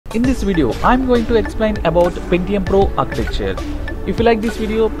In this video, I'm going to explain about Pentium Pro architecture. If you like this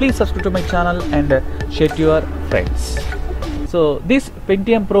video, please subscribe to my channel and share to your friends. So this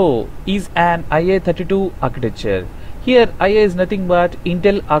Pentium Pro is an IA32 architecture. Here IA is nothing but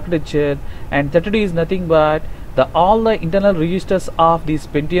Intel architecture and 32 is nothing but all the internal registers of this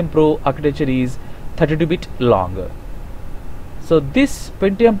Pentium Pro architecture is 32-bit long. So this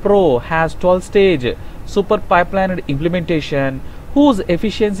Pentium Pro has 12-stage super pipelined implementation whose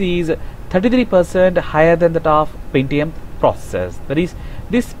efficiency is 33% higher than that of Pentium processors. That is,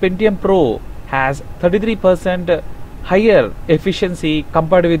 this Pentium Pro has 33% higher efficiency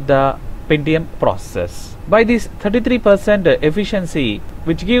compared with the Pentium processors. By this 33% efficiency,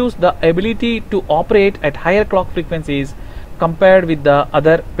 which gives the ability to operate at higher clock frequencies compared with the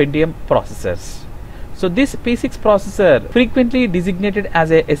other Pentium processors. So this P6 processor frequently designated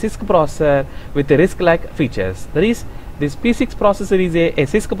as a CISC processor with RISC-like features. That is, this P6 processor is a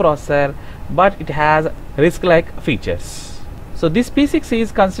CISC processor, but it has RISC-like features. So this P6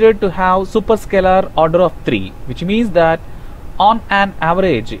 is considered to have superscalar order of 3, which means that on an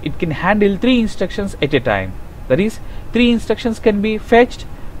average it can handle 3 instructions at a time. That is, 3 instructions can be fetched,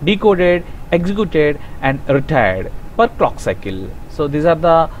 decoded, executed and retired per clock cycle. So these are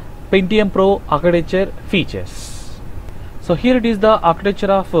the Pentium Pro architecture features. So here it is the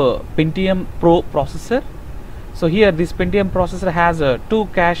architecture of Pentium Pro processor. So here this Pentium processor has 2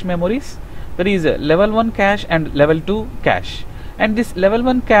 cache memories, that is level 1 cache and level 2 cache, and this level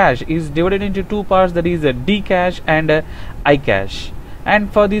 1 cache is divided into 2 parts, that is D cache and I cache.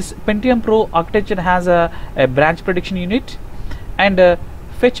 And for this Pentium Pro architecture has a branch prediction unit and a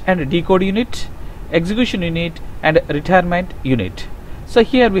fetch and decode unit, execution unit and retirement unit. So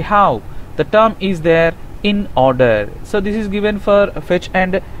here we have the term is there in order. So this is given for fetch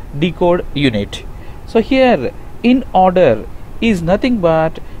and decode unit. So here in order is nothing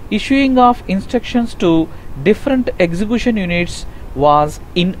but issuing of instructions to different execution units was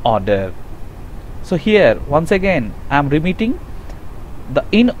in order. So here once again I am repeating, the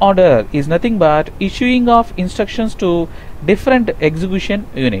in order is nothing but issuing of instructions to different execution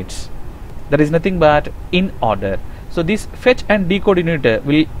units. That is nothing but in order. So this fetch and decode unit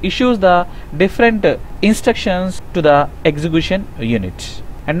will issue the different instructions to the execution unit.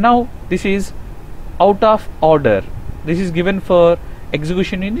 And now this is out of order. This is given for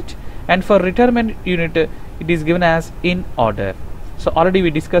execution unit, and for retirement unit it is given as in order. So already we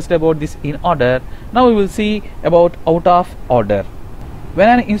discussed about this in order. Now we will see about out of order. When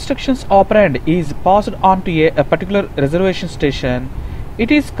an instructions operand is passed on to a particular reservation station,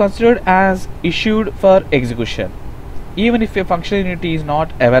 it is considered as issued for execution, even if a functional unity is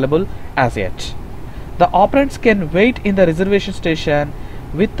not available as yet. The operands can wait in the reservation station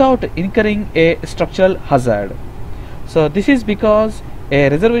without incurring a structural hazard. So this is because a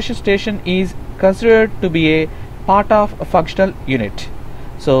reservation station is considered to be a part of a functional unit.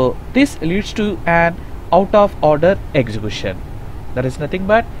 So this leads to an out of order execution. That is nothing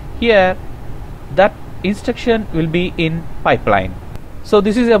but here that instruction will be in pipeline. So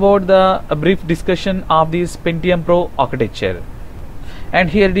this is about a brief discussion of this Pentium Pro architecture. And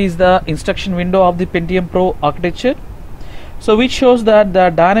here it is the instruction window of the Pentium Pro architecture. So which shows that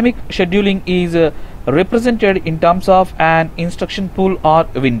the dynamic scheduling is represented in terms of an instruction pool or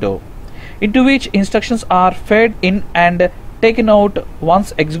window, into which instructions are fed in and taken out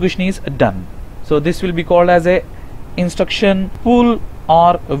once execution is done. So this will be called as a instruction pool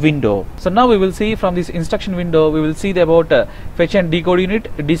or window. So now we will see from this instruction window, we will see about fetch and decode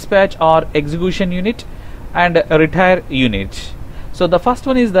unit, dispatch or execution unit and retire unit. So the first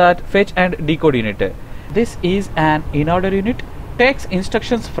one is that fetch and decode unit. This is an in order unit, takes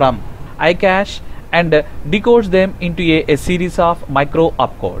instructions from I cache and decodes them into a series of micro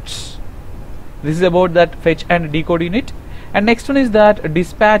opcodes. This is about that fetch and decode unit. And next one is that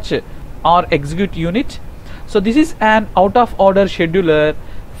dispatch or execute unit. So this is an out of order scheduler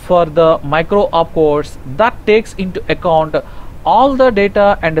for the micro opcodes that takes into account all the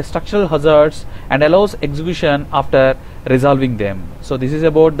data and structural hazards and allows execution after resolving them. So this is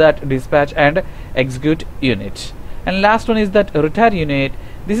about that dispatch and execute unit. And last one is that retire unit.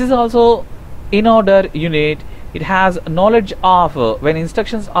 This is also in order unit. It has knowledge of when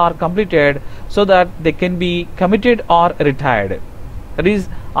instructions are completed so that they can be committed or retired. That is,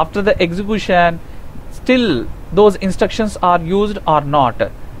 after the execution still those instructions are used or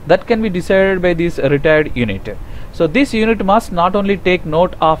not, that can be decided by this retired unit. So this unit must not only take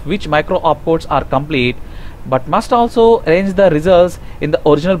note of which micro opcodes are complete, but must also arrange the results in the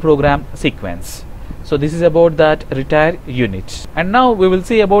original program sequence. So this is about that retire unit. And now we will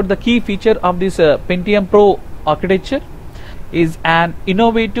see about the key feature of this Pentium Pro architecture. is an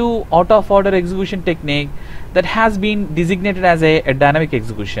innovative out of order execution technique that has been designated as a dynamic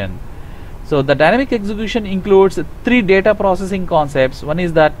execution. So the dynamic execution includes three data processing concepts. One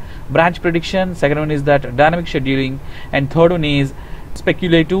is that branch prediction, second one is that dynamic scheduling, and third one is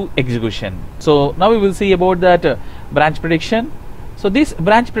speculative execution. So now we will see about that branch prediction. So this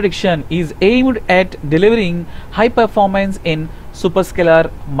branch prediction is aimed at delivering high performance in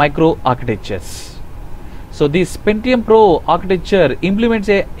superscalar microarchitectures. So this Pentium Pro architecture implements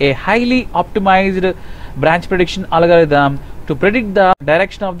a highly optimized branch prediction algorithm to predict the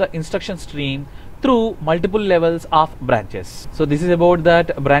direction of the instruction stream through multiple levels of branches. So this is about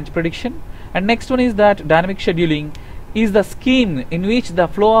that branch prediction. And next one is that dynamic scheduling is the scheme in which the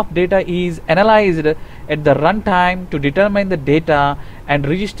flow of data is analyzed at the runtime to determine the data and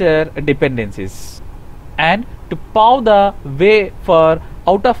register dependencies and to pave the way for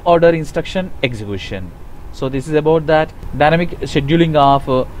out of order instruction execution. So this is about that dynamic scheduling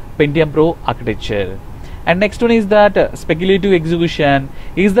of Pentium Pro architecture. And next one is that speculative execution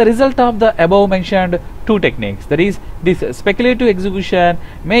is the result of the above mentioned two techniques. That is, this speculative execution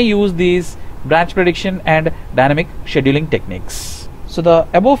may use these branch prediction and dynamic scheduling techniques. So the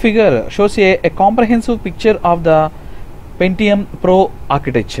above figure shows a comprehensive picture of the Pentium Pro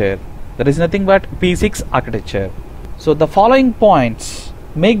architecture. That is nothing but P6 architecture. So the following points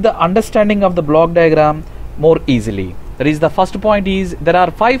make the understanding of the block diagram more easily. That is, the first point is there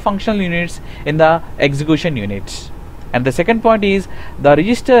are 5 functional units in the execution units. And the second point is the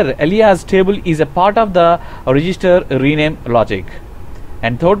register alias table is a part of the register rename logic.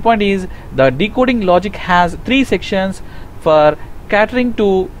 And third point is the decoding logic has 3 sections for catering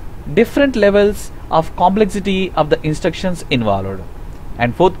to different levels of complexity of the instructions involved.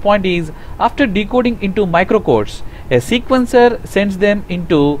 And fourth point is after decoding into microcodes, a sequencer sends them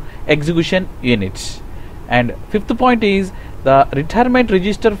into execution units. And fifth point is the retirement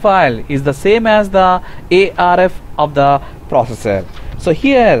register file is the same as the ARF of the processor. So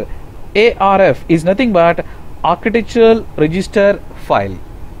here ARF is nothing but architectural register file.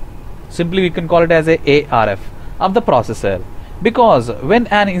 Simply we can call it as a ARF of the processor, because when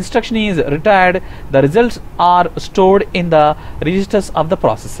an instruction is retired, the results are stored in the registers of the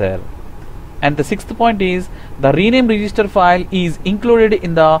processor. And the sixth point is the rename register file is included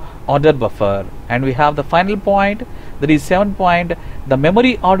in the order buffer. And we have the final point, that is 7th point, the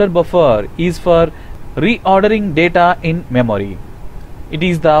memory order buffer is for reordering data in memory. It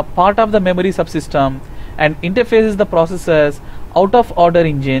is the part of the memory subsystem and interfaces the processor's out of order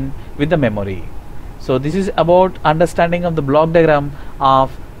engine with the memory. So this is about understanding of the block diagram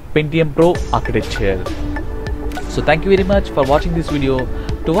of Pentium Pro architecture. So thank you very much for watching this video.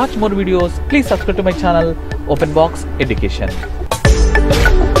 To watch more videos, please subscribe to my channel, Open Box Education.